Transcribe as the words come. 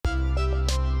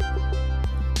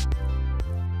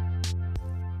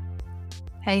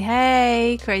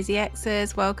Hey, Crazy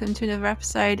Exes. Welcome to another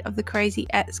episode of the Crazy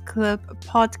Ex Club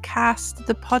podcast,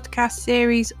 the podcast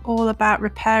series all about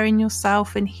repairing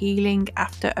yourself and healing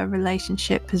after a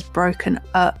relationship has broken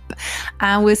up.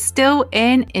 And we're still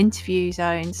in interview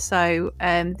zone. So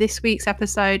this week's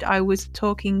episode, I was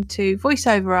talking to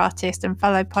voiceover artist and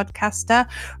fellow podcaster,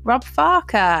 Rob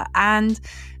Farker. And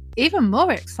even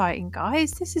more exciting,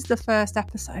 guys, this is the first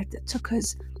episode that took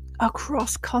us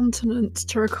across continents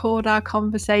to record our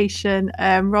conversation.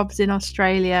 Rob's in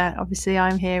Australia, obviously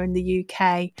I'm here in the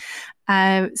UK.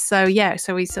 So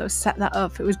we sort of set that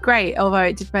up. It was great, although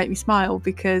it did make me smile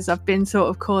because I've been sort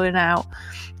of calling out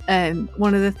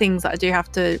one of the things that I do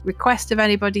have to request of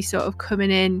anybody sort of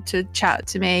coming in to chat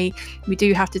to me. We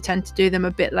do have to tend to do them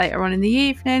a bit later on in the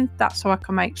evening. That's so I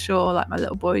can make sure like my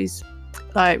little boys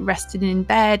like resting in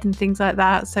bed and things like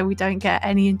that, so we don't get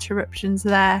any interruptions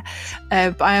there.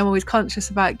 But I am always conscious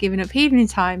about giving up evening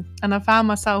time, and I found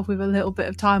myself with a little bit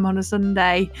of time on a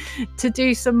Sunday to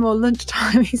do some more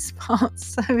lunchtime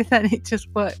spots. So then it just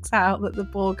works out that the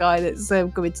poor guy that's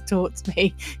coming to talk to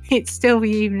me, it's still the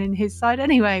evening his side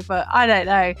anyway. But I don't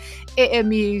know, it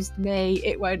amused me.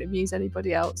 It won't amuse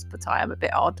anybody else, but I am a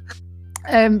bit odd.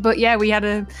 But yeah, we had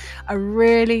a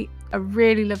really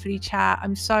lovely chat.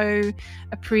 I'm so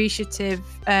appreciative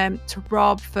to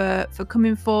Rob for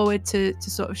coming forward to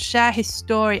sort of share his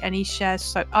story, and he shares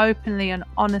so openly and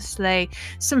honestly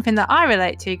something that I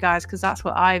relate to, guys, because that's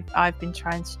what I've been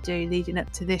trying to do leading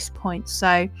up to this point.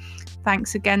 So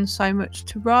thanks again so much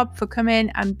to Rob for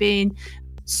coming and being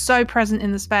so present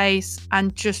in the space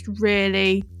and just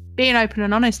really being open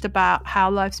and honest about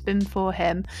how life's been for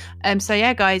him. So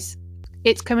yeah, guys,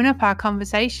 it's coming up, our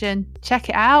conversation. Check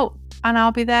it out, and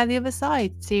I'll be there the other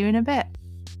side. See you in a bit.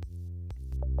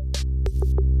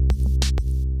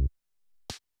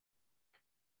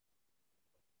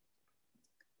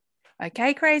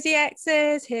 Okay, Crazy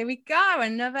Exes, here we go.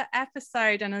 Another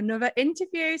episode and another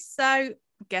interview. So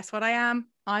guess what I am?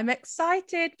 I'm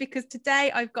excited because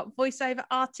today I've got voiceover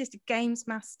artist, games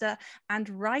master and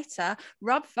writer,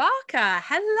 Rob Farker.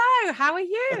 Hello, how are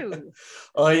you?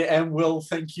 I am well,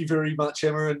 thank you very much,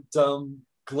 Emma, and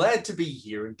glad to be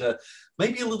here, and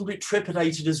maybe a little bit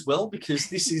trepidated as well, because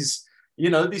this is,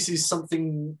 this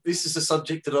is a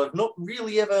subject that I've not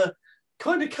really ever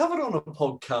kind of covered on a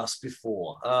podcast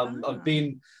before.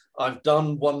 I've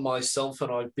done one myself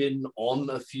and I've been on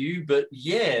a few, but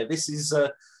yeah, this is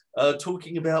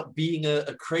talking about being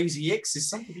a crazy ex is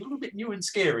something a little bit new and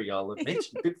scary, I'll admit,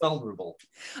 a bit vulnerable.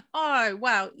 Oh,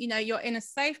 well, you're in a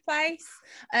safe place.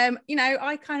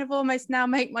 I kind of almost now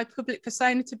make my public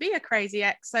persona to be a crazy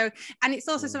ex. So, and it's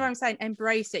also something I'm saying,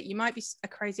 embrace it. You might be a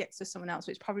crazy ex to someone else,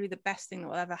 which is probably the best thing that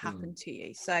will ever happen to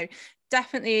you. So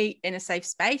definitely in a safe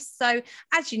space. So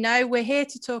as you know, we're here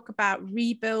to talk about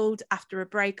rebuild after a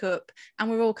breakup, and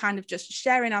we're all kind of just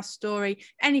sharing our story,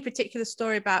 any particular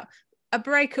story about a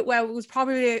breakup where it was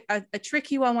probably a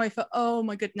tricky one where I thought, oh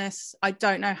my goodness, I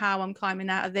don't know how I'm climbing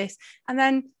out of this. And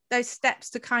then those steps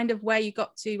to kind of where you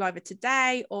got to either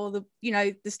today or the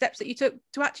steps that you took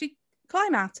to actually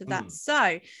climb out of that.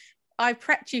 So I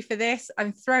prepped you for this.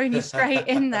 I'm throwing you straight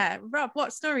in there. Rob,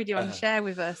 what story do you want to share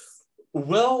with us?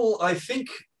 Well, I think,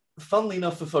 funnily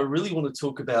enough, if I really want to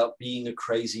talk about being a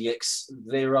crazy ex,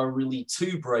 there are really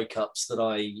two breakups that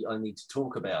I need to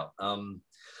talk about.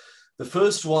 The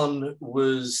first one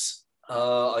was,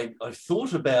 I've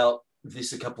thought about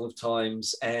this a couple of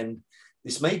times, and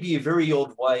this may be a very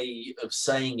odd way of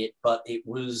saying it, but it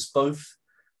was both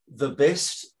the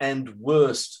best and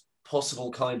worst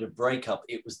possible kind of breakup.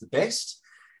 It was the best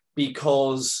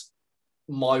because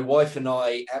my wife and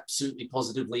I absolutely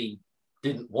positively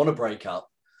didn't want to break up,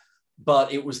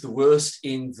 but it was the worst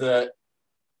in that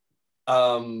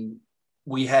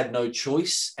we had no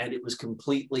choice, and it was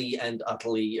completely and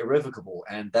utterly irrevocable.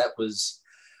 And that was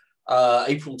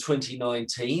April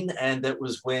 2019, and that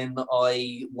was when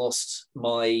I lost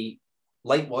my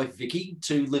late wife Vicky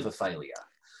to liver failure.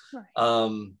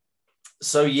 Right.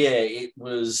 So yeah, it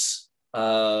was.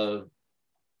 I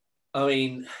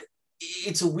mean,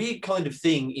 it's a weird kind of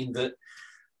thing in that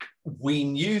we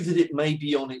knew that it may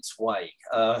be on its way.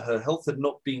 Her health had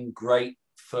not been great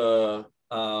for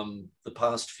the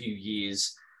past few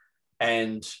years,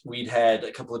 and we'd had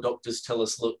a couple of doctors tell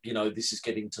us, look, this is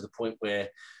getting to the point where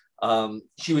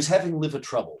she was having liver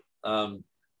trouble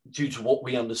due to what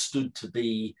we understood to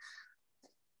be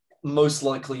most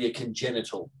likely a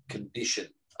congenital condition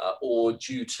or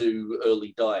due to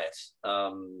early diet.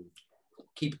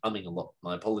 Keep umming a lot,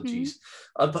 my apologies.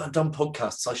 I've done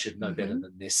podcasts, I should know better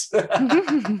than this.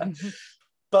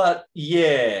 But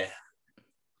yeah,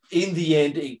 in the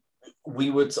end,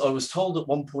 I was told at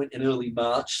one point in early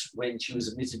March when she was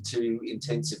admitted to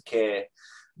intensive care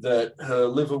that her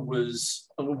liver was,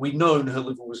 we'd known her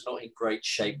liver was not in great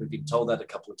shape. We've been told that a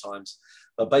couple of times.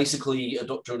 But basically, a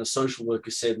doctor and a social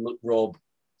worker said, look, Rob,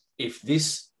 if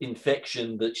this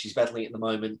infection that she's battling at the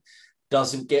moment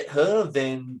doesn't get her,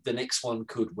 then the next one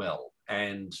could well.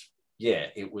 And yeah,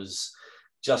 it was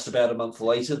just about a month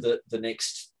later that the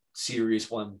next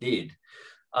serious one did.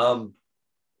 And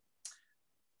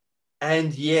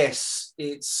yes,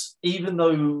 it's, even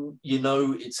though you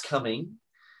know it's coming,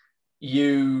 I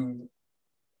mean,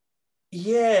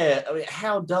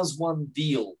 how does one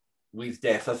deal with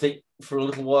death? I think for a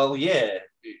little while, I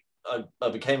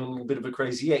became a little bit of a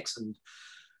crazy ex. And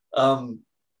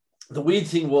the weird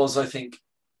thing was, I think,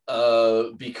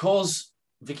 because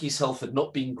Vicky's health had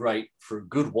not been great for a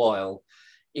good while,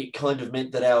 it kind of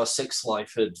meant that our sex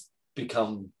life had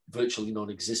become virtually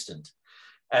non-existent.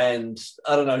 And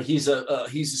I don't know, here's a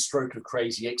stroke of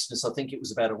crazy Xness. I think it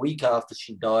was about a week after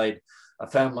she died, I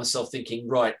found myself thinking,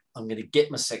 right, I'm going to get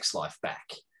my sex life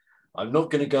back. I'm not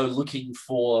going to go looking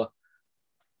for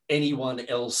anyone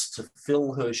else to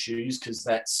fill her shoes, because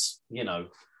that's, you know,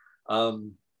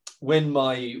 when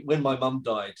my mum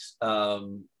died,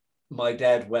 my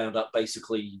dad wound up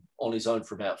basically on his own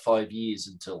for about 5 years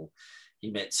until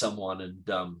he met someone and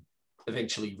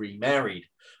eventually remarried.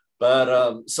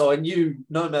 But so I knew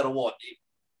no matter what,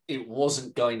 it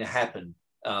wasn't going to happen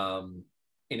in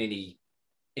any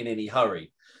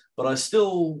hurry. But I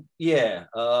still,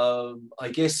 I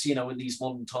guess, you know, in these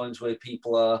modern times where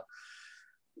people are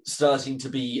starting to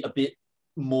be a bit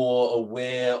more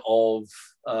aware of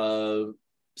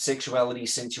sexuality,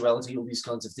 sensuality, all these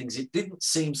kinds of things, it didn't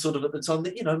seem sort of at the time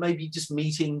that, you know, maybe just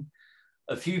meeting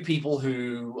a few people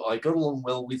who I got along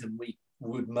well with and we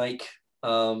would make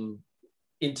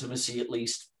intimacy at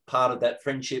least part of that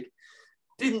friendship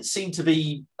didn't seem to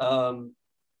be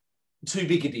too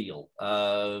big a deal.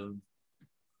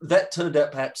 That turned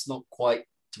out perhaps not quite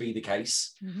to be the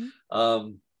case.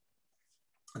 Mm-hmm.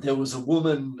 There was a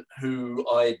woman who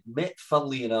I met,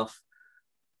 funnily enough,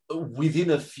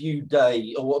 within a few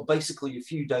days, or basically a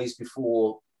few days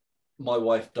before my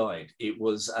wife died. It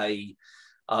was a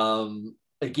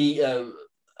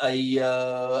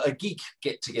geek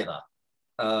get together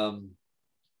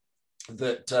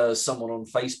that someone on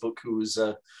Facebook who was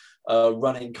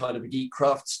running kind of a geek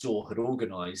craft store had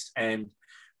organized, and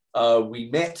we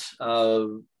met.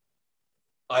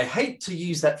 I hate to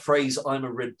use that phrase, I'm a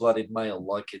red-blooded male,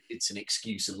 like it's an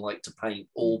excuse and like to paint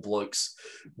all blokes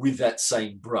with that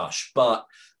same brush. But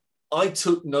I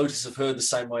took notice of her the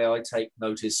same way I take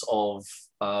notice of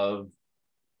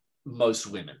most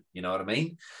women, you know what I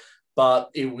mean?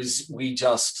 But we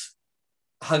just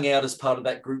hung out as part of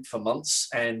that group for months.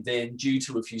 And then due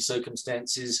to a few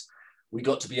circumstances, we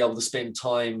got to be able to spend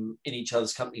time in each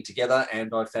other's company together.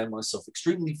 And I found myself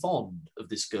extremely fond of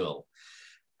this girl.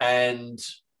 And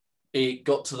it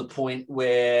got to the point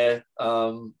where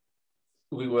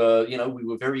we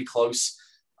were very close.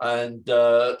 And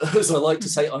as I like to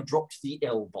say, I dropped the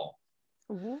L-bomb.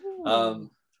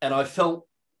 And I felt,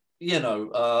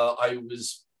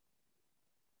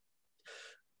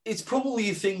 it's probably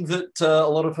a thing that a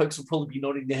lot of folks will probably be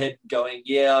nodding their head going,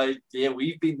 yeah,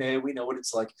 we've been there. We know what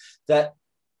it's like. That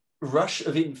rush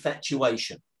of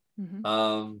infatuation.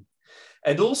 Mm-hmm.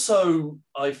 And also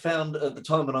I found at the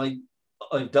time, and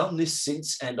I've done this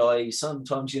since, and I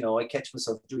sometimes, I catch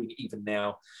myself doing it even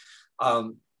now.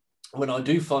 When I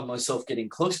do find myself getting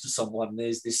close to someone,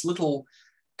 there's this little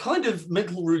kind of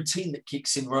mental routine that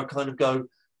kicks in where I kind of go,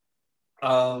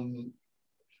 I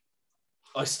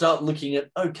start looking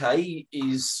at, okay,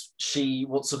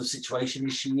 what sort of situation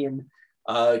is she in?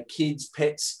 Kids,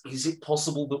 pets, is it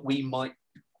possible that we might,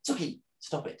 Suki,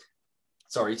 stop it.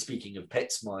 Sorry, speaking of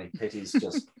pets, my pet is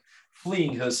just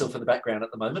fleeing herself in the background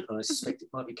at the moment, and I suspect it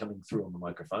might be coming through on the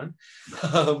microphone.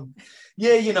 I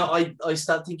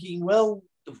start thinking, well,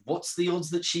 what's the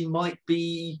odds that she might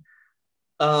be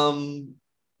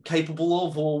capable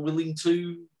of or willing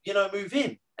to, move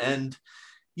in? And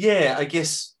yeah, I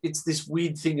guess it's this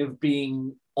weird thing of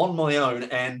being on my own.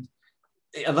 And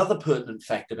another pertinent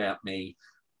fact about me,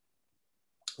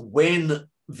 when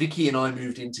Vicky and I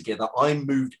moved in together, I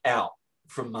moved out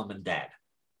from mum and dad.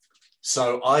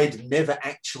 So I'd never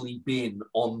actually been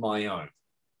on my own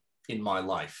in my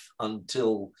life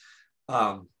until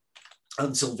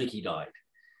Vicky died.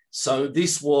 So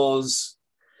this was,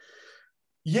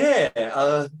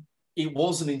 it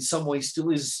was, and in some ways still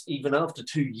is, even after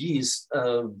 2 years,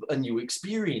 a new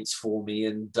experience for me.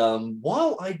 And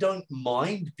while I don't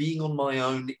mind being on my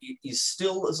own, it is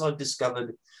still, as I've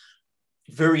discovered,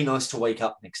 very nice to wake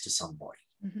up next to somebody.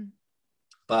 Mm-hmm.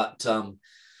 But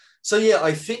so yeah,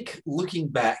 I think looking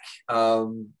back,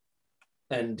 and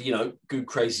good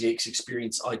Crazy Ex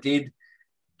experience, I did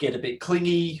get a bit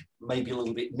clingy, maybe a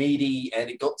little bit needy, and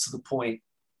it got to the point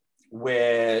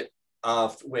where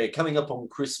coming up on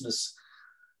Christmas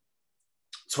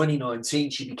 2019,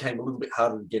 she became a little bit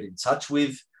harder to get in touch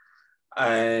with.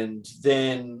 And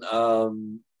then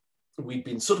we'd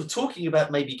been sort of talking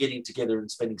about maybe getting together and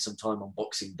spending some time on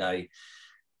Boxing Day.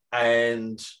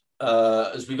 And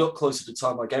as we got closer to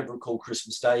time, I gave her a call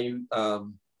Christmas Day,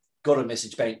 got a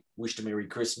message back, wished her Merry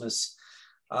Christmas.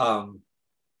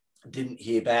 Didn't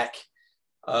hear back.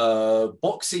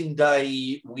 Boxing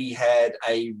Day, we had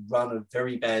a run of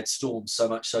very bad storms, so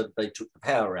much so that they took the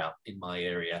power out in my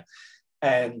area.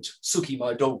 And Suki,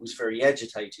 my dog, was very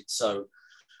agitated. So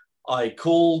I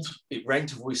called, it rang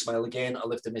to voicemail again. I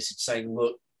left a message saying,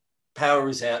 look, power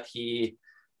is out here.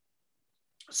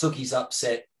 Suki's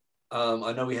upset.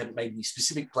 I know we hadn't made any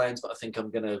specific plans, but I think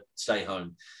I'm going to stay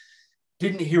home.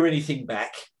 Didn't hear anything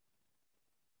back.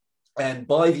 And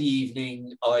by the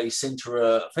evening, I sent her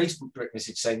a Facebook direct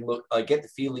message saying, look, I get the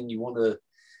feeling you want to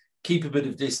keep a bit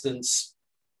of distance.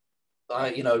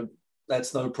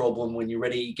 That's no problem. When you're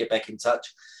ready, get back in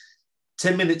touch.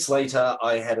 10 minutes later,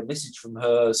 I had a message from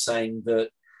her saying that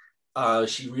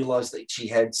she realized that she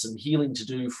had some healing to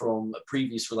do from a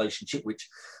previous relationship, which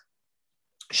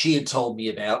she had told me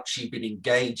about. She'd been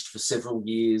engaged for several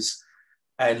years,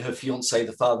 and her fiance,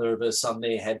 the father of her son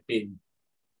there, had been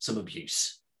some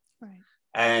abuse. Right.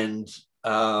 And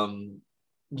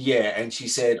and she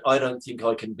said, I don't think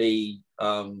I can be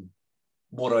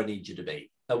what I need you to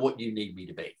be, or what you need me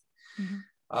to be.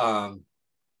 Mm-hmm.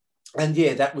 And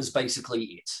yeah, that was basically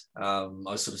it.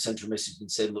 I sort of sent her a message and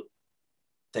said, look,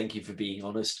 thank you for being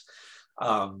honest.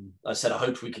 I said, I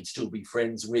hope we can still be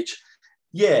friends, which,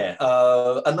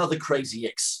 another Crazy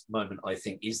Ex moment, I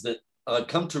think, is that I've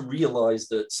come to realize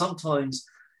that sometimes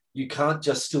you can't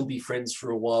just still be friends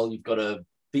for a while. You've got to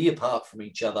be apart from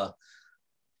each other,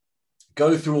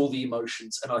 go through all the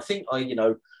emotions. And I think I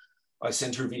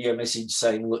sent her a video message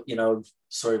saying, look,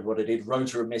 sorry what I did,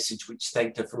 wrote her a message which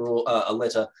thanked her for all, a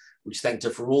letter which thanked her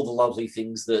for all the lovely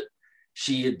things that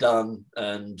she had done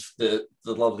and the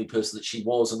lovely person that she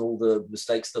was and all the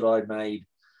mistakes that I made.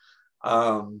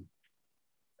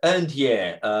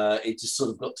 It just sort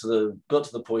of got to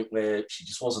the point where she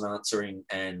just wasn't answering.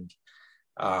 And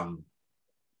I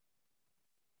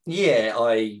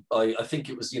think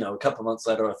it was, a couple of months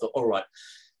later, I thought, all right,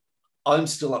 I'm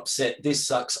still upset. This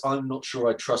sucks. I'm not sure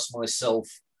I trust myself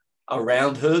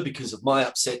around her because of my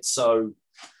upset. So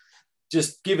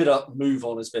just give it up, move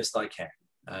on as best I can.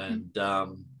 And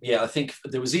I think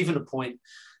there was even a point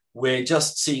where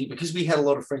just seeing, because we had a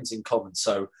lot of friends in common,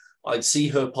 so I'd see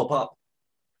her pop up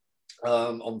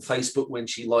on Facebook when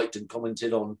she liked and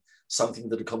commented on something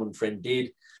that a common friend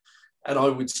did. And I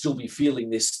would still be feeling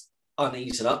this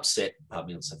unease and upset. Pardon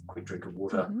me, let's have a quick drink of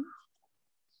water. Mm-hmm.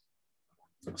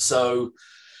 So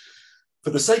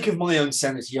for the sake of my own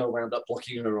sanity, I wound up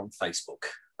blocking her on Facebook.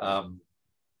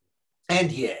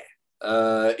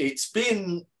 It's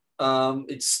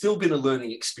still been a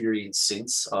learning experience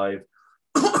since. I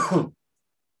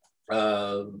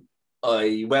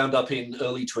wound up in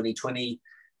early 2020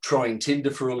 trying Tinder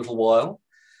for a little while,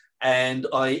 and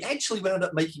I actually wound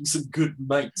up making some good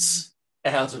mates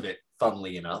out of it,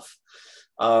 funnily enough.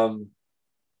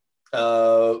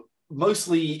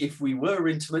 Mostly, if we were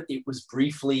intimate, it was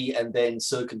briefly, and then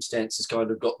circumstances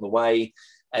kind of got in the way,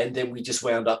 and then we just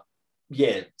wound up,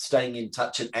 staying in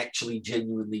touch and actually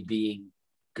genuinely being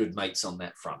good mates on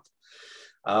that front.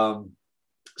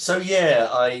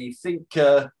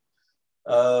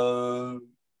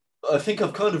 I think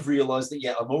I've kind of realized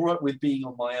that, I'm all right with being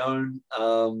on my own,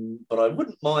 but I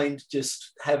wouldn't mind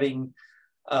just having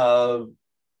a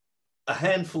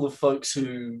handful of folks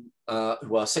who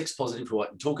are sex positive, who I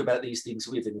can talk about these things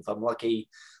with, and if I'm lucky,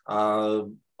 a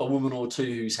woman or two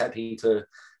who's happy to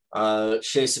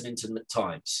share some intimate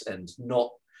times and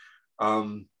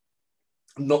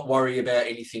not worry about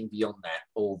anything beyond that.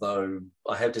 Although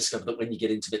I have discovered that when you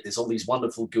get into it, there's all these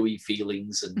wonderful gooey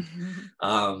feelings, and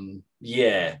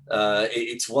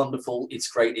it's wonderful, it's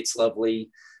great, it's lovely.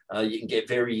 You can get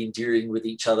very endearing with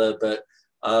each other, but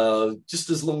just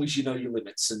as long as you know your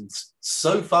limits. And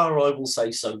so far, I will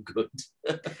say so good.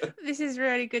 This is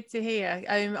really good to hear.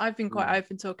 I've been quite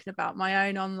open talking about my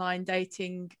own online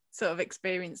dating sort of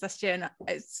experience last year, and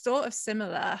it's sort of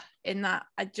similar in that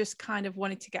I just kind of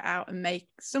wanted to get out and make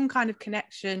some kind of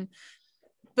connection,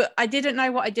 but I didn't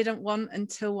know what I didn't want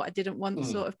until what I didn't want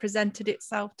sort of presented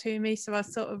itself to me. So I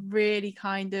sort of really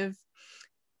kind of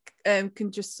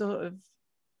can just sort of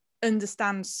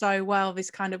understand so well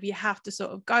this kind of, you have to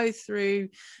sort of go through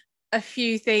a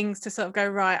few things to sort of go,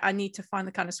 right, I need to find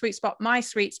the kind of sweet spot. My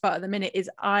sweet spot at the minute is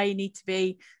I need to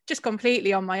be just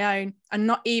completely on my own and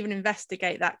not even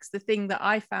investigate that, because the thing that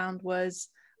I found was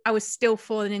I was still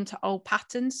falling into old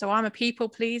patterns. So I'm a people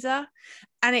pleaser,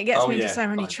 and it gets me into so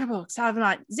many trouble. So I'm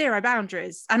like, zero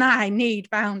boundaries, and I need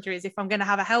boundaries. If I'm going to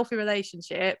have a healthy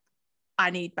relationship,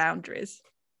 I need boundaries.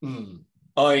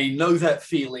 I know that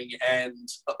feeling, and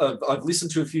I've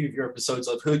listened to a few of your episodes.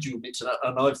 I've heard you mention it,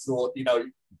 and I've thought,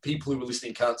 people who are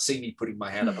listening can't see me putting my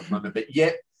hand up at the moment, but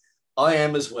yet I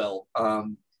am as well.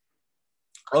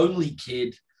 Only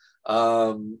kid,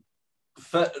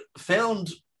 found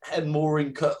had more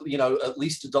in, at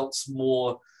least adults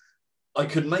more. I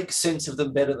could make sense of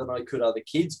them better than I could other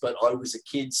kids, but I was a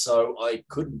kid, so I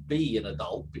couldn't be an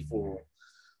adult before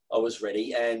I was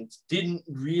ready, and didn't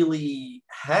really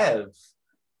have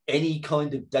any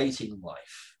kind of dating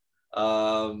life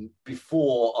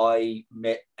before I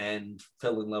met and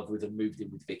fell in love with and moved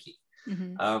in with Vicky.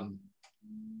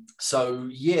 So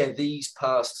yeah, these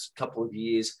past couple of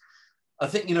years, I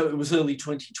think, it was early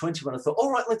 2020 when I thought,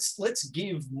 all right, let's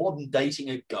give modern dating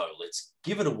a go. Let's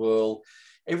give it a whirl.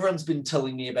 Everyone's been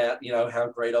telling me about, how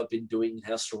great I've been doing and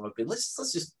how strong I've been. Let's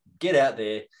just get out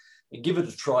there and give it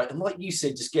a try. And like you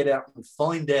said, just get out and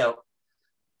find out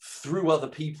through other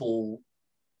people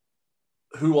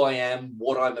who I am,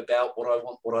 what I'm about, what I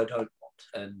want, what I don't want.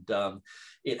 And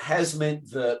it has meant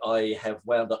that I have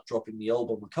wound up dropping the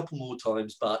album a couple more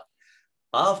times. But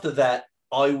after that,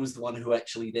 I was the one who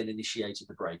actually then initiated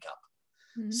the breakup.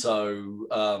 So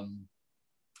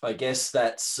I guess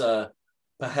that's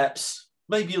perhaps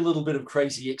maybe a little bit of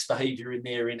crazy ex behavior in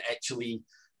there, in actually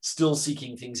still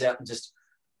seeking things out, and just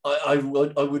I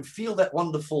would feel that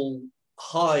wonderful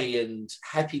high and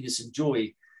happiness and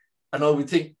joy, and I would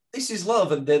think, this is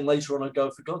love, and then later on I'd go,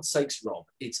 for God's sakes, Rob,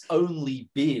 it's only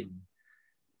been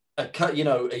a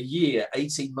year,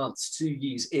 18 months, 2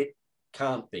 years. It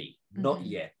can't be, not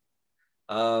yet.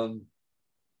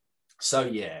 So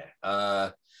yeah,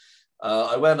 I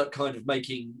wound up kind of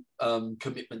making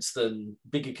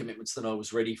bigger commitments than I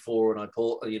was ready for, and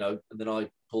and then I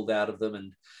pulled out of them,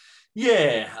 and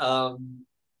yeah.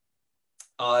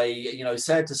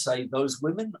 Sad to say, those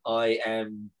women I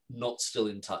am not still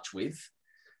in touch with.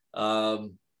 Wonderful,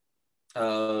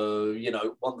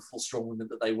 strong women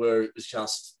that they were. It was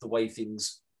just the way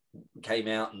things came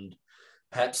out, and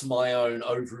perhaps my own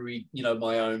ovary,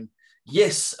 my own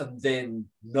yes and then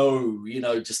no,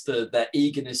 just that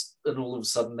eagerness, and all of a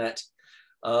sudden that.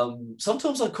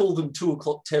 Sometimes I call them 2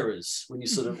 o'clock terrors, when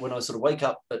when I sort of wake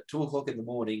up at 2 o'clock in the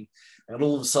morning, and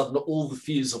all of a sudden all the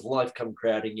fears of life come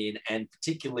crowding in, and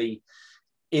particularly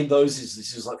in those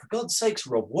instances, like, for God's sakes,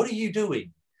 Rob, what are you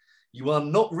doing? You are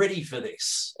not ready for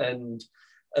this. And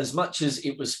as much as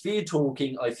it was fear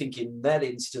talking, I think in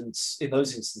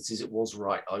those instances, it was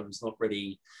right. I was not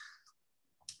ready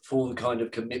for the kind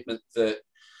of commitment that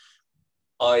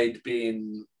I'd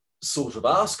been sort of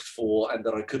asked for, and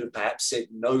that I could have perhaps said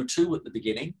no to at the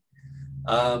beginning.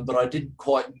 But I didn't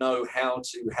quite know how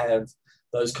to have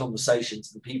those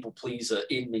conversations. The people pleaser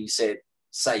in me said,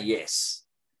 say yes.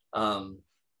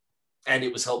 And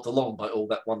it was helped along by all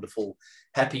that wonderful,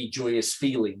 happy, joyous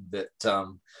feeling that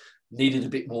needed a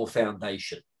bit more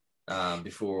foundation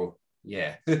before,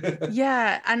 yeah.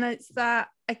 Yeah, and it's that,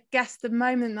 I guess, the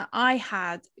moment that I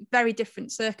had, very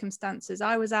different circumstances.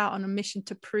 I was out on a mission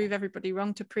to prove everybody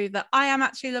wrong, to prove that I am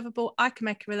actually lovable, I can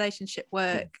make a relationship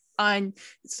work. I'm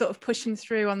sort of pushing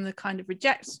through on the kind of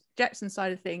rejection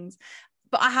side of things.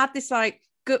 But I had this like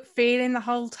gut feeling the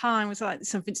whole time, was like,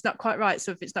 something's not quite right,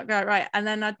 something's not quite right. And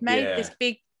then I'd made this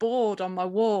big board on my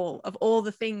wall of all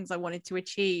the things I wanted to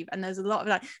achieve, and there's a lot of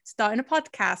like starting a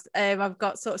podcast, I've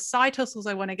got sort of side hustles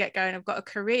I want to get going, I've got a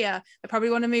career, I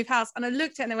probably want to move house. And I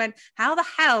looked at it and I went, how the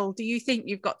hell do you think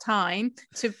you've got time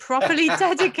to properly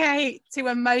dedicate to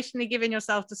emotionally giving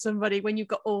yourself to somebody when you've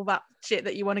got all that shit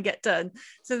that you want to get done?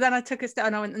 So then I took a step,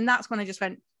 and I went, and that's when I just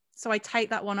went, so I take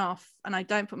that one off, and I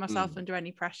don't put myself under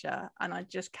any pressure, and I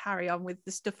just carry on with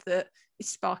the stuff that is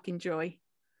sparking joy.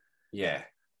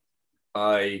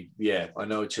 I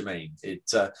know what you mean.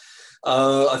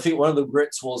 I think one of the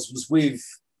regrets was with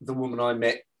the woman I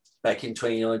met back in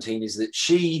 2019, is that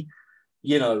she,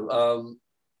 the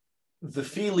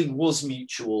feeling was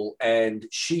mutual, and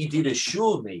she did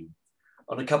assure me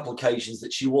on a couple of occasions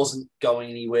that she wasn't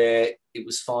going anywhere. It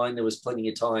was fine. There was plenty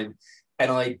of time. And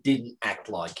I didn't act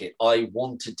like it. I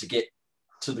wanted to get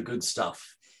to the good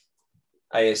stuff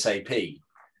ASAP.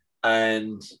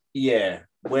 And yeah,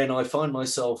 when I find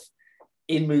myself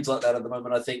in moods like that at the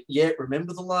moment, I think,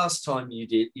 remember the last time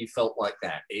you felt like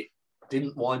that?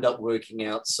 didn't wind up working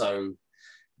out. So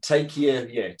take your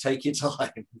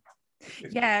time.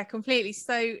 Yeah, completely.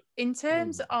 So in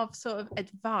terms Mm. of sort of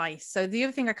advice, so the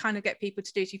other thing I kind of get people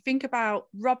to do is you think about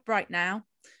Rob right now.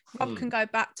 Rob can go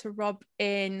back to Rob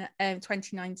in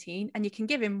 2019 and you can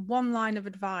give him one line of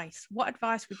advice. What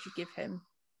advice would you give him?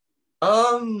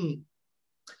 I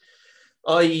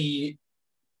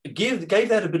gave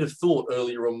that a bit of thought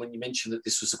earlier on when you mentioned that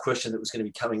this was a question that was going to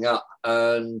be coming up,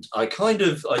 and I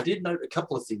did note a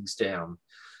couple of things down.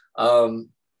 After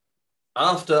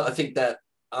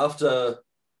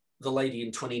the lady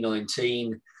in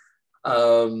 2019,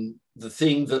 the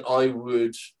thing that I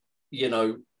would,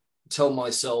 tell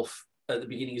myself at the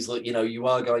beginning is like, you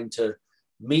are going to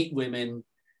meet women,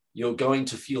 you're going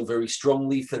to feel very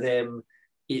strongly for them.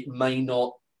 It may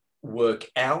not work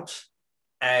out,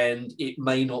 and it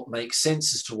may not make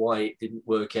sense as to why it didn't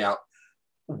work out.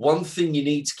 One thing you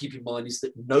need to keep in mind is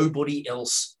that nobody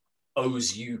else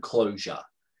owes you closure.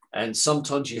 And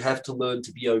sometimes you have to learn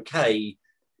to be okay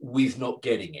with not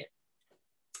getting it.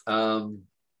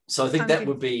 So I think that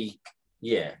would be,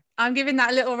 yeah. I'm giving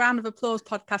that a little round of applause,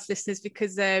 podcast listeners,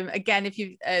 because again, if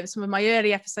you some of my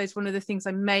early episodes, one of the things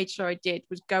I made sure I did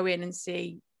was go in and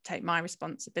take my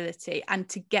responsibility and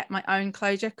to get my own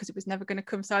closure, because it was never going to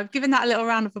come. So I've given that a little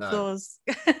round of applause.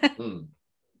 No.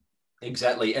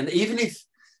 Exactly. And even if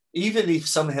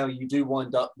somehow you do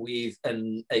wind up with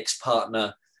an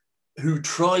ex-partner who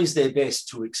tries their best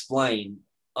to explain,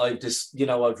 I've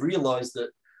realized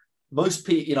that most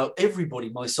people, everybody,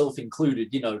 myself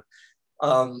included,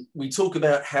 we talk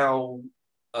about how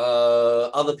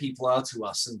other people are to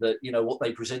us, and that, what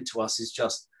they present to us is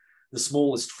just the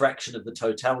smallest fraction of the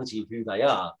totality of who they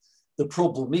are. The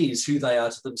problem is who they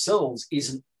are to themselves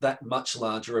isn't that much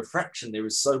larger a fraction. There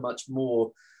is so much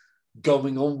more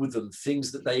going on with them,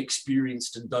 things that they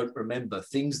experienced and don't remember,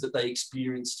 things that they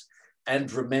experienced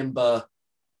and remember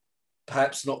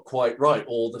perhaps not quite right,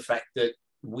 or the fact that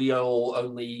we all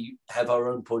only have our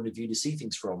own point of view to see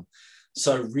things from.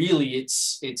 So really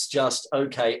it's just,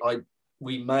 okay,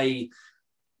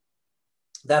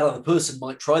 that other person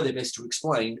might try their best to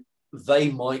explain, they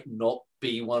might not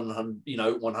be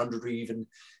 100 or even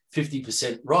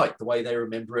 50% right the way they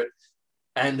remember it.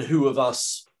 And who of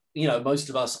us, most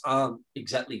of us aren't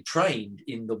exactly trained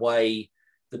in the way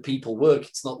that people work.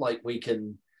 It's not like we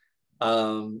can,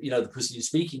 the person you're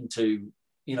speaking to,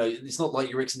 it's not like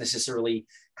your ex necessarily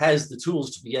has the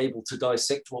tools to be able to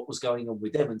dissect what was going on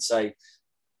with them and say,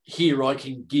 here, I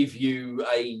can give you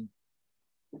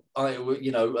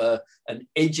an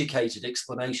educated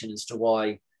explanation as to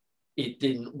why it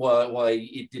didn't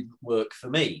work for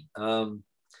me.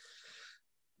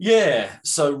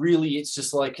 So really it's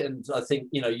just like, and I think,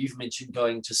 you've mentioned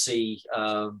going to see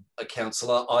a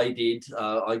counsellor. I did.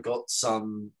 I got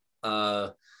some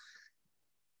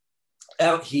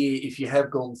out here. If you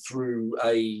have gone through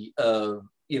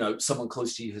someone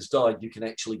close to you has died, you can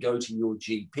actually go to your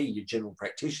GP, your general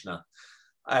practitioner,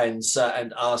 and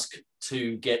ask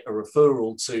to get a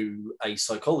referral to a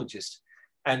psychologist,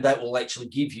 and that will actually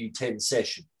give you 10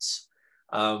 sessions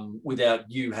without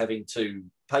you having to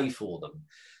pay for them.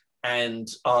 And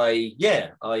I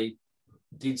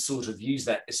did sort of use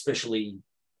that, especially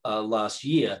last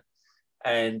year,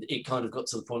 and it kind of got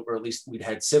to the point where at least we'd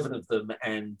had 7 of them,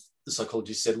 and the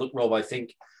psychologist said, look, Rob, I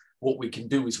think what we can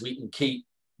do is we can keep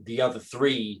the other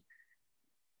 3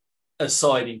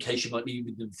 aside in case you might need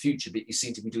them in the future, but you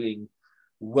seem to be doing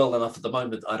well enough at the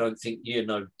moment. I don't think,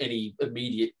 any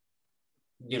immediate,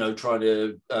 trying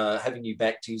to having you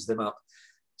back to use them up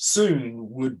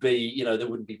soon would be, there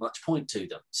wouldn't be much point to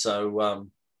them. So,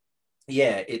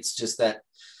 it's just that,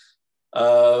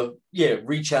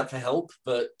 reach out for help,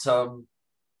 but,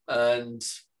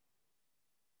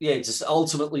 just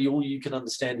ultimately all you can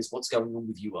understand is what's going on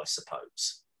with you, I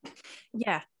suppose.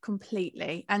 Yeah,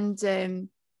 completely. And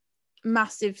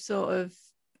massive sort of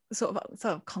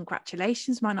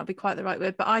congratulations might not be quite the right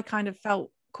word, but I kind of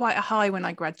felt quite a high when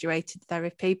I graduated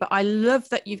therapy. But I love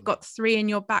that you've got 3 in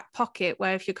your back pocket,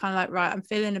 where if you're kind of like, right, I'm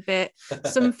feeling a bit,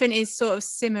 something is sort of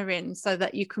simmering, so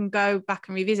that you can go back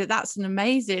and revisit. That's an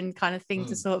amazing kind of thing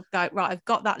to sort of go, right, I've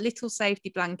got that little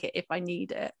safety blanket if I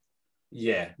need it.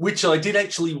 Yeah, which I did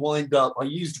actually wind up, I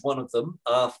used one of them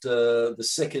after the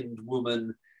second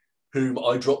woman whom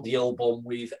I dropped the L-bomb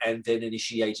with and then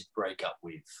initiated breakup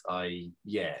with.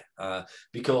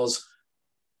 Because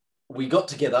we got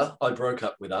together, I broke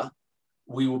up with her.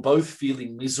 We were both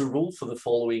feeling miserable for the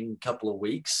following couple of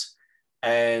weeks.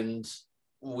 And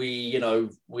we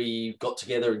got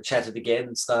together and chatted again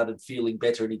and started feeling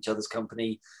better in each other's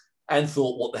company and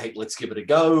thought, what the heck, let's give it a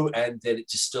go. And then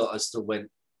I still went,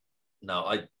 no,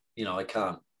 I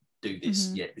can't do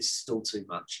this yet. This is still too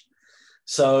much.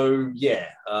 So yeah,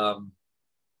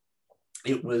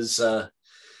 it was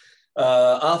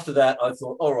after that I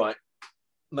thought, all right,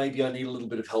 maybe I need a little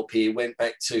bit of help here. Went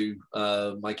back to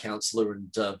my counsellor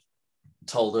and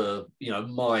told her,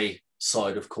 my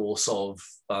side, of course, of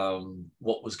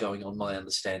what was going on, my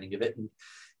understanding of it. And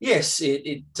yes,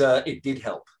 it did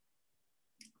help.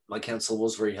 My counsellor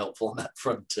was very helpful on that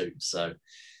front too. So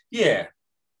yeah.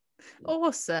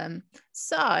 Awesome.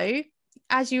 So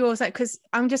as you all said, because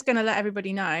I'm just going to let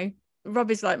everybody know,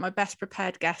 Rob is like my best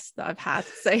prepared guest that I've had.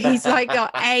 So he's like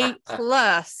got A+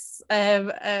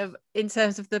 in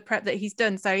terms of the prep that he's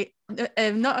done. So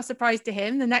not a surprise to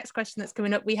him. The next question that's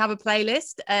coming up, we have a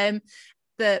playlist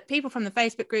that people from the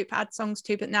Facebook group add songs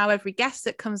to, but now every guest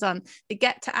that comes on, they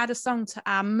get to add a song to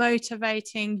our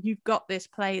motivating You've Got This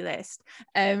playlist.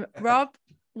 Rob,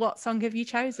 what song have you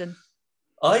chosen?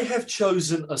 I have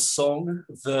chosen a song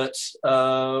that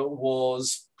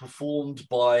was performed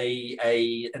by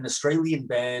an Australian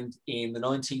band in the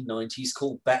 1990s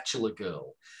called Bachelor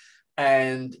Girl.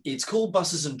 And it's called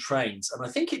Buses and Trains. And I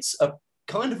think it's a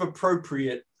kind of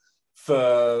appropriate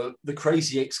for the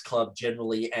Crazy Ex Club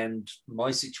generally, and my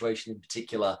situation in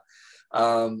particular,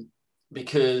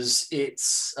 because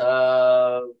it's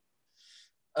the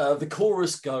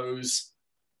chorus goes,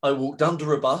 I walked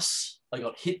under a bus, I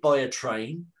got hit by a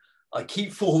train, I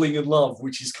keep falling in love,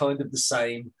 which is kind of the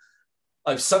same.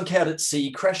 I've sunk out at sea,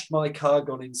 crashed my car,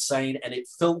 gone insane, and it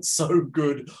felt so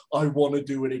good, I want to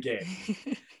do it again.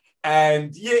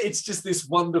 And yeah, it's just this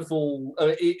wonderful,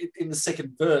 in the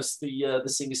second verse, the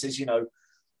singer says,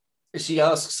 she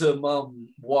asks her mum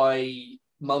why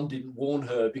mum didn't warn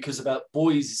her, because about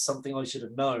boys is something I should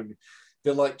have known.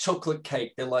 They're like chocolate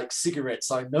cake, they're like cigarettes.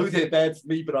 I know they're bad for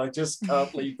me, but I just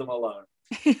can't leave them alone.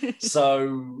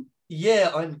 So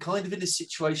yeah, I'm kind of in a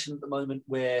situation at the moment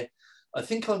where I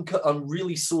think I'm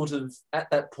really sort of at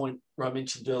that point where I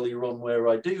mentioned earlier on, where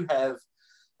I do have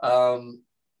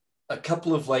a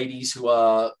couple of ladies who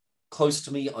are close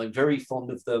to me. I'm very fond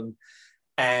of them.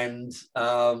 And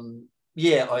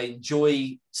yeah, I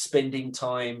enjoy spending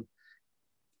time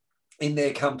in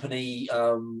their company.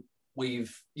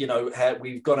 We've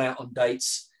gone out on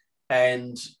dates,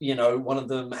 and, one of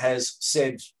them has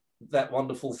said that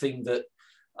wonderful thing that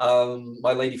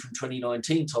my lady from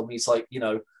 2019 told me. It's like,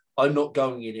 I'm not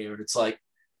going in here. And it's like,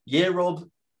 yeah, Rob,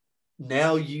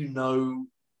 now you know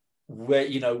where,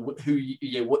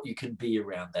 what you can be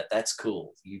around that. That's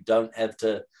cool. You don't have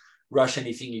to rush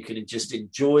anything. You can just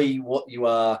enjoy what you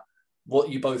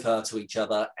both are to each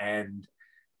other, and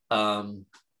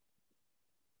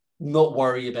not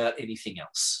worry about anything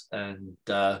else. And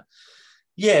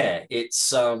yeah,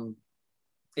 it's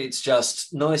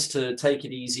just nice to take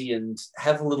it easy and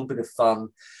have a little bit of fun.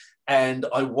 And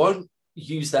I won't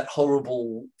use that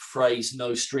horrible phrase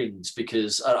 "no strings,"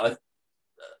 because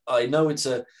I know it's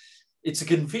a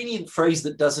convenient phrase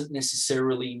that doesn't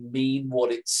necessarily mean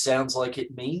what it sounds like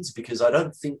it means, because I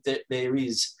don't think that there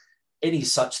is any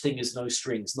such thing as no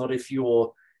strings, not if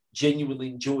you're genuinely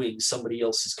enjoying somebody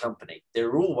else's company. There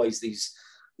are always these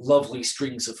lovely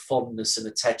strings of fondness and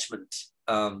attachment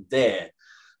there.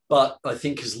 But I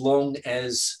think as long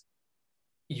as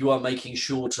you are making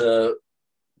sure to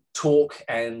talk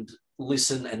and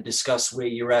listen and discuss where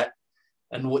you're at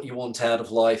and what you want out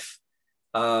of life.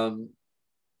 One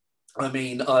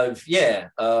of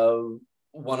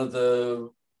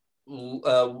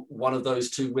those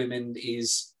two women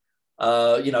is,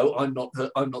 I'm not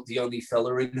the only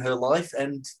fella in her life,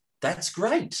 and that's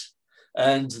great.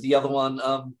 And the other one,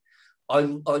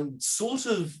 I'm sort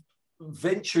of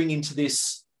venturing into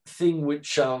this thing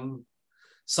which some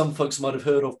folks might have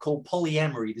heard of, called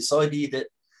polyamory. This idea that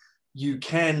you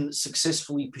can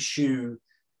successfully pursue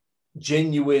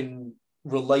genuine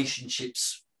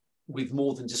relationships with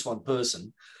more than just one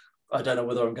person. I don't know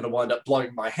whether I'm going to wind up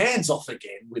blowing my hands off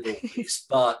again with all this,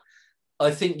 but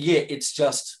I think, yeah, it's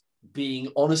just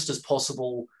being honest as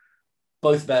possible,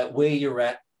 both about where you're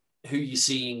at, who you're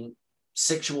seeing,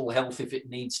 sexual health if it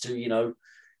needs to,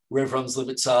 where everyone's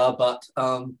limits are. But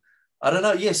I don't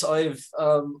know. Yes, I've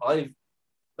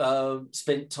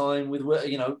spent time with,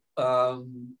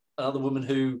 another woman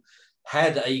who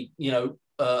had a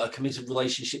committed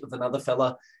relationship with another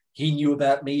fella. He knew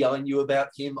about me, I knew about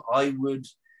him. I would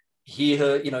hear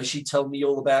her, she'd tell me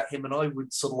all about him, and I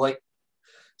would sort of like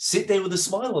sit there with a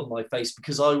smile on my face,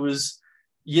 because I was,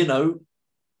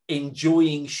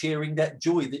 enjoying sharing that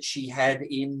joy that she had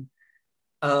in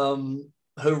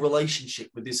her relationship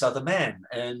with this other man.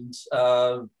 And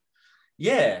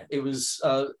it was,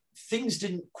 things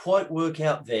didn't quite work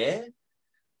out there,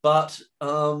 but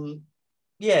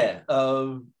yeah,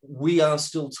 we are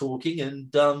still talking,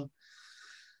 and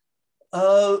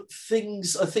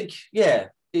things. I think, yeah,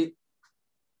 it.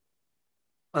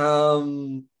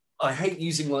 I hate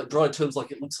using like dry terms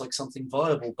like it looks like something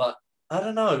viable, but I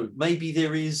don't know. Maybe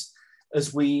there is,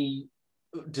 as we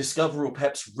discover or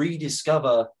perhaps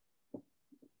rediscover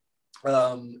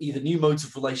either new modes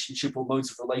of relationship or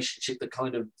modes of relationship that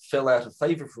kind of fell out of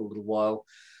favor for a little while.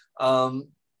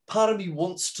 Part of me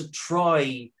wants to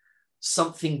try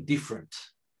something different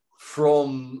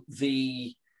from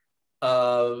the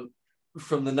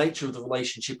nature of the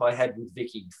relationship I had with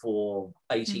Vicky for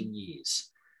 18 years.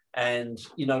 And,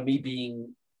 you know, me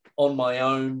being on my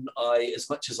own, as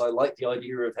much as I like the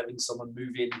idea of having someone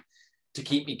move in to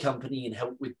keep me company and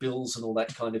help with bills and all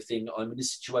that kind of thing, I'm in a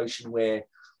situation where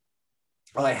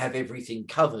I have everything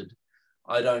covered.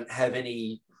 I don't have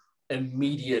any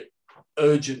immediate,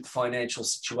 urgent financial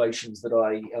situations that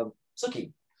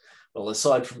Suki, well,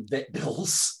 aside from vet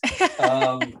bills,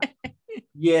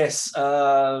 yes,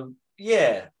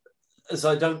 yeah, as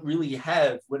I don't really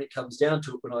have, when it comes down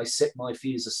to it, when I set my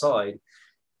fears aside,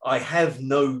 I have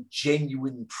no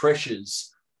genuine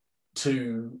pressures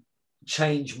to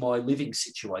change my living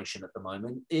situation at the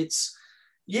moment. It's,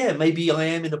 yeah, maybe I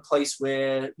am in a place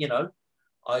where, you know,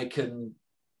 I can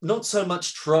not so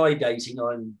much try dating.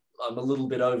 I'm a little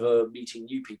bit over meeting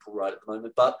new people right at the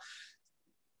moment, but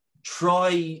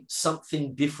try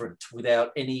something different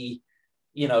without any,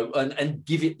 you know, and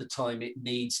give it the time it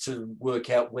needs to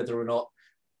work out whether or not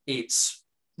it's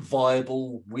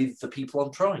viable with the people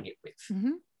I'm trying it with.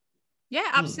 Mm-hmm. Yeah,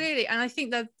 absolutely. And I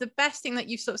think that the best thing that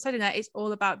you've sort of said in there, it's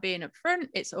all about being upfront.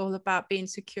 It's all about being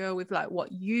secure with like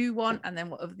what you want and then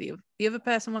what the other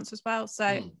person wants as well.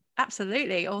 So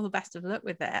absolutely, all the best of luck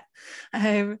with it.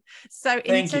 Thank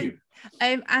you.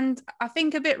 And I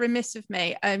think a bit remiss of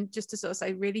me, just to sort of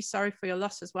say really sorry for your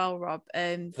loss as well, Rob.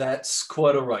 That's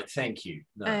quite all right. Thank you.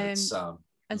 No, it's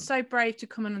and so brave to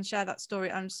come in and share that story.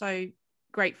 I'm so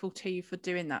grateful to you for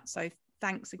doing that. So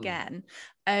thanks again.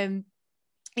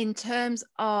 In terms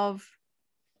of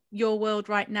your world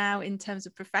right now, in terms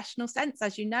of professional sense,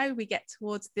 as you know, we get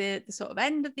towards the sort of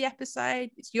end of the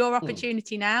episode. It's your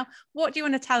opportunity now. What do you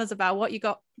want to tell us about what you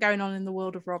got going on in the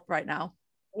world of Rob right now?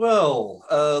 Well,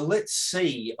 let's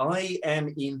see. I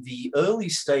am in the early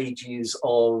stages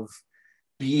of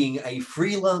being a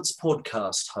freelance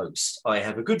podcast host. I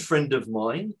have a good friend of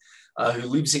mine who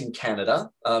lives in Canada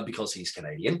because he's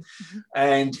Canadian,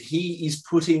 and he is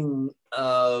putting...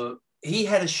 he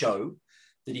had a show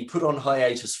that he put on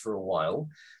hiatus for a while,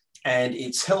 and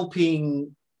it's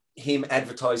helping him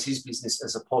advertise his business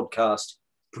as a podcast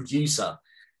producer.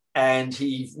 And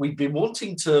we've been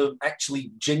wanting to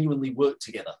actually genuinely work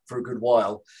together for a good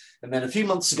while. And then a few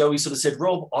months ago, he sort of said,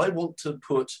 Rob, I want to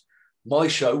put my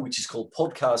show, which is called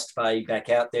Podcast Bay, back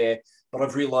out there, but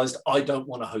I've realized I don't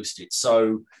want to host it.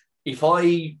 So if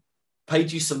I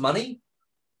paid you some money,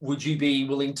 would you be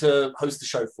willing to host the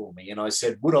show for me? And I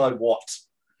said, would I what?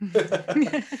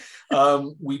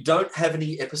 We don't have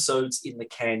any episodes in the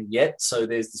can yet. So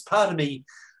there's this part of me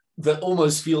that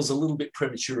almost feels a little bit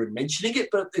premature in mentioning it,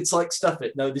 but it's like, stuff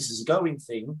it. No, this is a going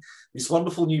thing. This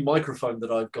wonderful new microphone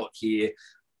that I've got here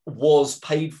was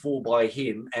paid for by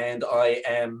him, and I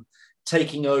am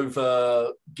taking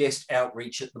over guest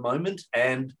outreach at the moment.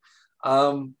 And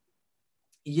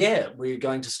yeah, we're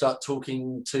going to start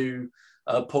talking to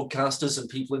podcasters and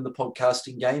people in the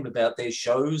podcasting game about their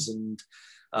shows, and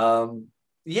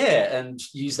yeah, and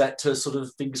use that to sort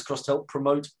of, fingers crossed, help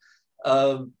promote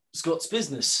Scott's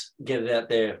business, get it out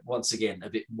there once again a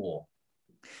bit more.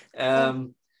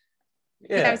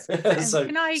 Yeah, so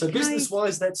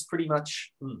business-wise, that's pretty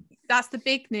much... That's the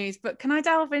big news. But can I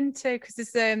delve into, because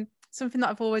there's something that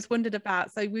I've always wondered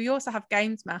about. So we also have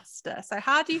Games Master. So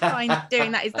how do you find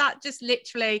doing that? Is that just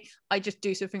literally, I just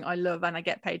do something I love and I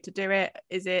get paid to do it?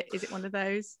 Is it one of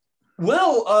those?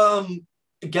 Well, I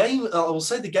will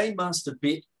say the Game Master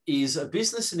bit is a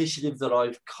business initiative that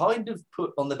I've kind of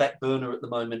put on the back burner at the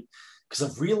moment, because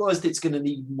I've realized it's going to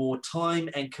need more time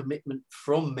and commitment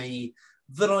from me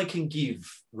than I can give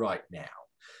right now.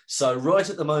 So right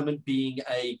at the moment, being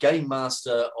a game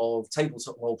master of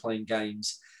tabletop role-playing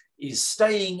games is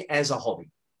staying as a hobby.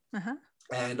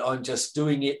 And I'm just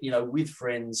doing it, you know, with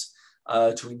friends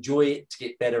to enjoy it, to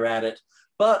get better at it.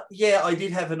 But yeah, I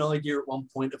did have an idea at one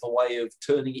point of a way of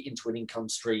turning it into an income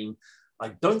stream. I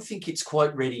don't think it's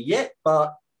quite ready yet,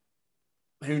 but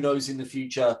who knows, in the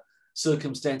future,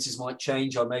 circumstances might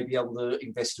change. I may be able to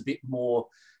invest a bit more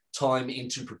time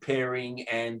into preparing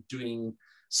and doing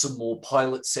some more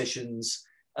pilot sessions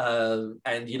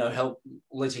and, you know, help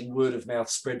letting word of mouth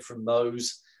spread from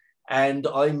those. and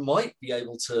I might be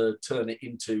able to turn it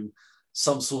into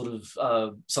some sort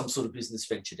of business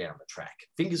venture down the track.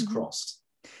 Fingers crossed.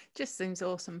 Just seems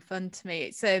awesome fun to me.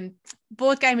 It's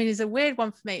board gaming is a weird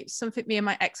one for me. It's something me and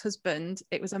my ex-husband,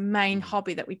 it was a main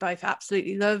hobby that we both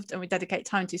absolutely loved and we dedicate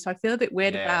time to. So I feel a bit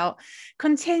weird about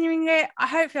continuing it.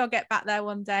 Hopefully I'll get back there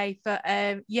one day. But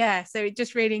so it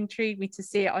just really intrigued me to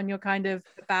see it on your kind of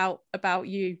about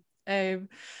you.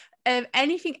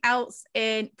 Anything else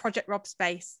in Project Rob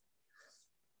space?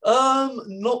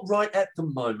 Not right at the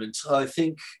moment. I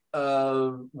think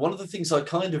one of the things I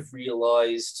kind of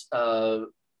realized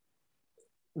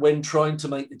when trying to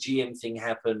make the GM thing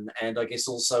happen, and I guess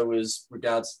also as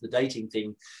regards to the dating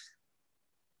thing,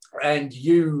 and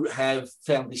you have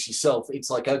found this yourself, it's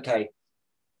like, okay,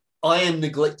 I am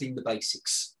neglecting the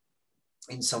basics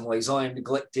in some ways. I am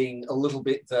neglecting a little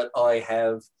bit that I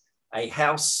have a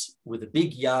house with a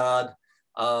big yard.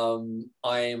 I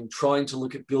am trying to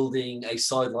look at building a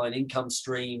sideline income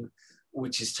stream,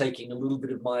 which is taking a little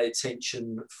bit of my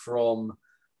attention from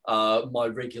my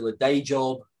regular day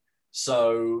job.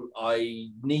 So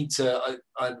I need to,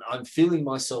 I'm feeling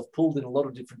myself pulled in a lot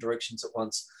of different directions at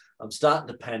once. I'm starting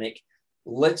to panic.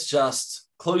 Let's just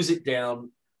close it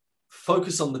down,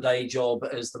 focus on the day job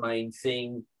as the main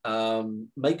thing,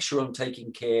 make sure I'm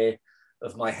taking care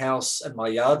of my house and my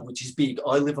yard, which is big.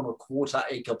 I live on a 1/4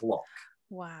 acre block.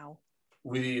 Wow.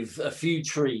 With a few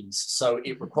trees. So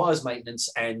it requires maintenance,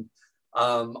 and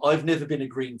I've never been a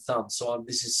green thumb. So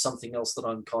this is something else that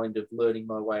I'm kind of learning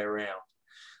my way around.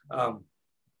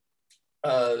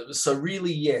 So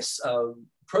really, yes,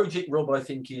 Project Rob, I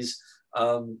think, is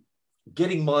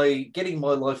getting my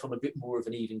life on a bit more of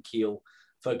an even keel,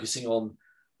 focusing on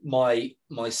my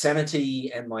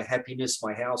sanity and my happiness,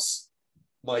 my house,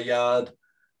 my yard,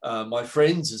 my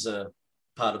friends as a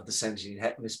part of the sanity and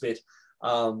happiness bit,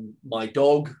 my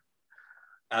dog,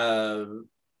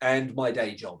 and my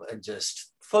day job, and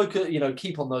just focus,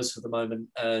 keep on those for the moment.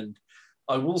 And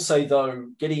I will say, though,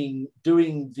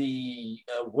 doing the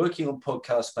working on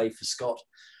Podcast Bay for Scott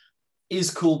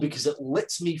is cool because it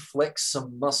lets me flex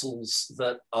some muscles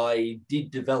that I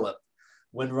did develop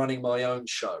when running my own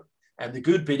show. And the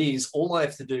good bit is all I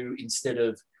have to do, instead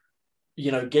of,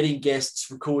 getting guests,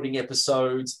 recording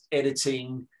episodes,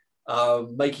 editing,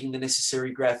 making the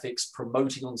necessary graphics,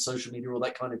 promoting on social media, all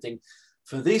that kind of thing.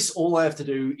 For this, all I have to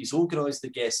do is organize the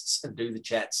guests and do the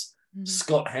chats.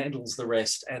 Scott handles the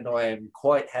rest, and I am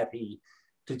quite happy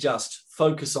to just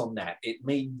focus on that. It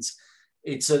means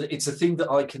it's a thing that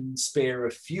I can spare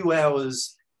a few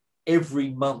hours every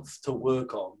month to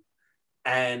work on.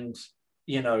 And,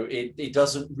 it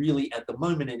doesn't really, at the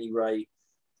moment anyway,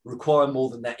 require more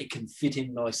than that. It can fit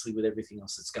in nicely with everything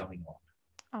else that's going on.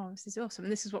 Oh, this is awesome.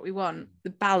 This is what we want, the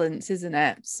balance, isn't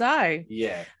it? So,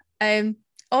 yeah.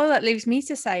 All that leaves me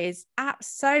to say is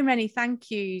so many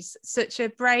thank yous. Such a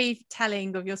brave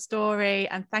telling of your story,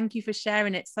 and thank you for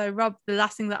sharing it. So, Rob, the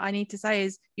last thing that I need to say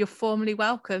is you're formally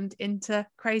welcomed into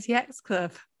Crazy Ex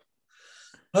Club.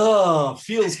 Oh,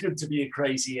 feels good to be a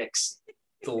Crazy Ex,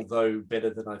 although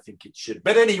better than I think it should.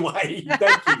 But anyway,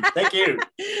 thank you. Thank you.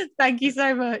 Thank you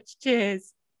so much.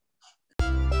 Cheers.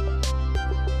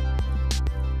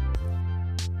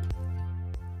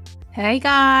 Hey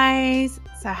guys,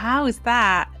 so how was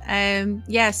that?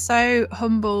 So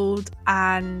humbled,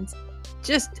 and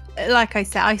just like I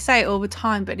said, I say it all the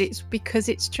time, but it's because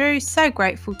it's true. So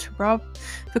grateful to Rob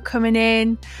for coming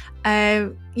in,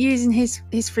 using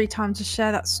his free time to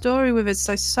share that story with us.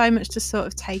 So much to sort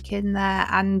of take in there,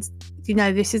 and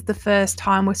this is the first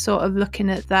time we're sort of looking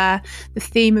at the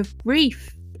theme of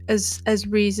grief as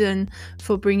reason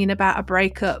for bringing about a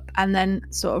breakup, and then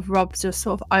sort of Rob just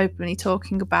sort of openly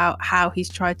talking about how he's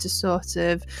tried to sort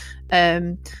of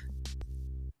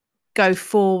go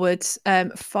forward,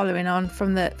 following on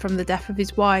from the death of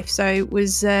his wife. So it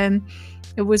was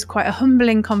quite a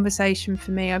humbling conversation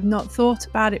for me. I've not thought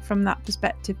about it from that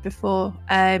perspective before,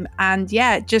 and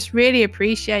just really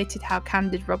appreciated how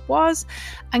candid Rob was,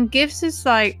 and gives us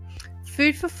like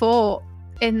food for thought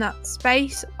in that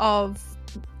space of,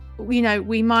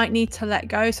 we might need to let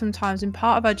go sometimes in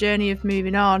part of our journey of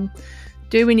moving on.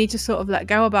 Do we need to sort of let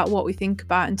go about what we think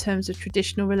about in terms of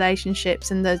traditional relationships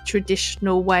and the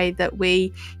traditional way that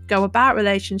we go about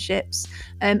relationships?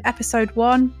 Episode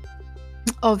 1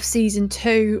 of season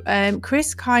 2,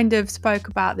 Chris kind of spoke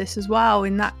about this as well,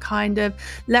 in that kind of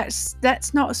let's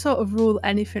not sort of rule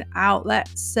anything out.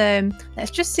 Let's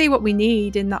just see what we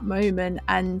need in that moment.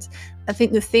 And I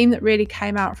think the theme that really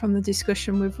came out from the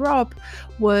discussion with Rob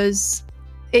was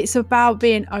it's about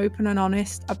being open and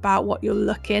honest about what you're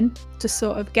looking to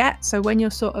sort of get. So when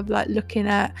you're sort of like looking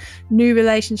at new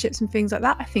relationships and things like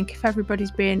that, I think if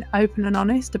everybody's being open and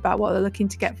honest about what they're looking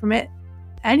to get from it,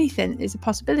 anything is a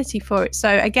possibility for it.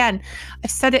 So again,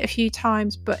 I've said it a few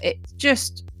times, but it's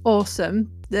just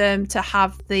awesome to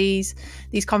have these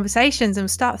conversations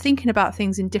and start thinking about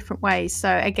things in different ways.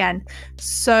 So again,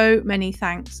 so many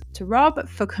thanks to Rob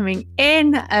for coming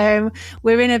in.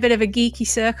 We're in a bit of a geeky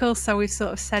circle, so we've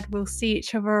sort of said we'll see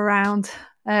each other around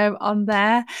on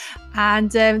there,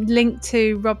 and link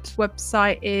to Rob's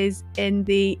website is in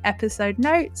the episode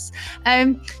notes.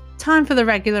 Time for the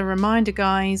regular reminder,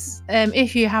 guys.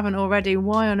 If you haven't already,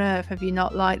 why on earth have you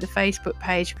not liked the Facebook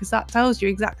page? Because that tells you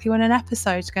exactly when an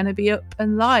episode's going to be up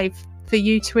and live for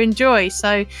you to enjoy.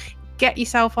 So get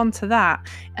yourself onto that,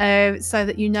 so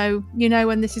that you know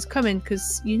when this is coming,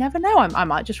 because you never know. I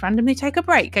might just randomly take a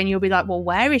break and you'll be like, well,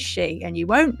 where is she? And you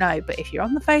won't know. But if you're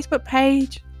on the Facebook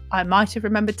page, I might have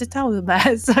remembered to tell them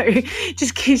there. So it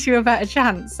just gives you a better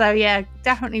chance. So yeah,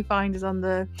 definitely find us on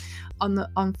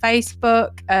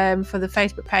Facebook, for the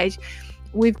Facebook page.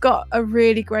 We've got a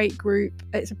really great group.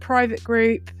 It's a private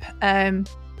group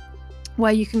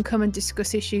where you can come and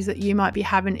discuss issues that you might be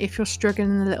having if you're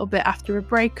struggling a little bit after a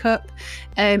breakup.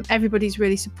 Everybody's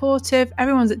really supportive.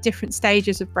 Everyone's at different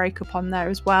stages of breakup on there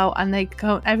as well, and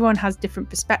everyone has different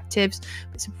perspectives.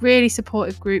 It's a really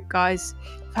supportive group, guys.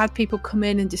 I've had people come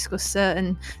in and discuss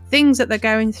certain things that they're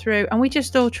going through, and we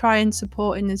just all try and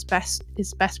support in as best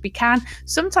we can.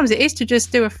 Sometimes it is to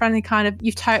just do a friendly kind of,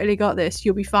 you've totally got this,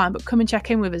 you'll be fine, but come and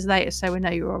check in with us later so we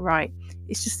know you're all right.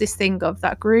 It's just this thing of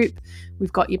that group,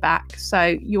 we've got your back.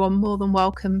 So you are more than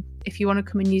welcome if you want to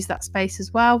come and use that space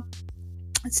as well.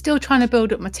 I'm still trying to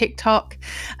build up my TikTok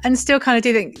and still kind of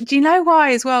do things. Do you know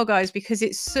why as well, guys? Because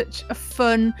it's such a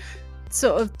fun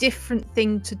sort of different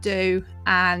thing to do,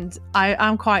 and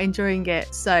I'm quite enjoying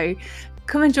it. So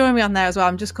come and join me on there as well.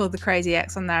 I'm just called The Crazy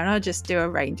Ex on there, and I'll just do a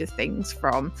range of things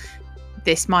from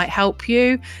this might help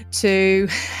you to,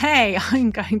 hey,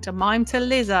 I'm going to mime to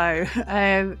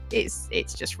Lizzo.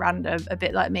 It's just random, a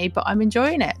bit like me, but I'm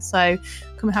enjoying it. So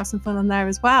come and have some fun on there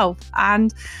as well.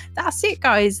 And that's it,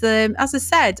 guys. As I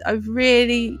said, I've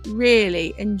really,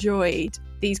 really enjoyed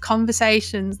these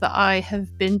conversations that I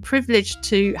have been privileged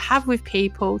to have with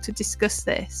people to discuss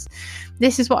this.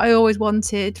 This is what I always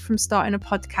wanted from starting a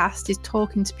podcast, is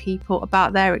talking to people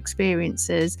about their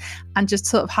experiences and just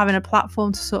sort of having a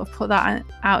platform to sort of put that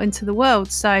out into the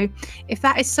world. So if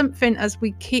that is something, as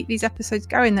we keep these episodes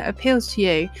going, that appeals to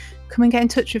you, come and get in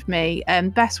touch with me.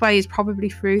 Best way is probably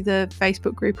through the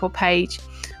Facebook group or page.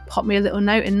 Pop me a little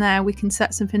note in there. We can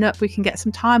set something up. We can get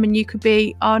some time and you could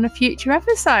be on a future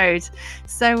episode.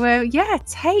 So yeah,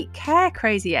 take care,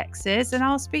 Crazy Exes, and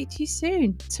I'll speak to you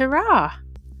soon. Ta-ra.